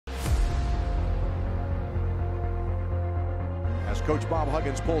as Coach Bob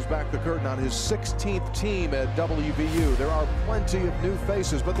Huggins pulls back the curtain on his 16th team at WVU. There are plenty of new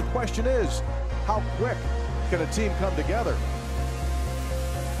faces, but the question is, how quick can a team come together?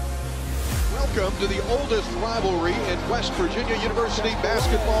 Welcome to the oldest rivalry in West Virginia University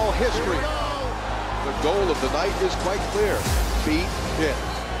basketball history. The goal of the night is quite clear: beat Pitt.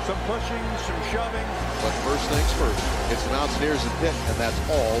 Some pushing, some shoving. But first things first, it's Mountaineers and Pitt, and that's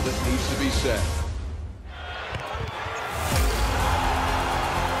all that needs to be said.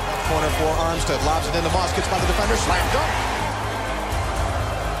 Corner for Armstead, lobs it into Moss, gets by the defender, slam dunk.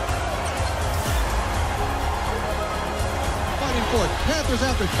 Fighting for it, Panthers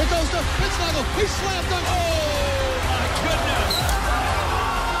after, it goes to Pittsnagel, he slammed dunk. Oh my goodness!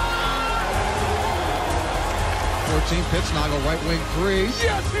 14, Pittsnagel, right wing three.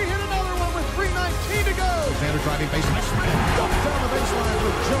 Yes, he hit another one with 3:19 to go. Alexander driving baseline, dunked down the baseline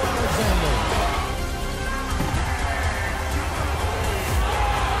with Joe Alexander.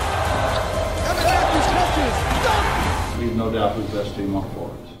 Leave no doubt who's best team on the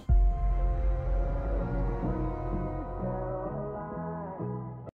floor is.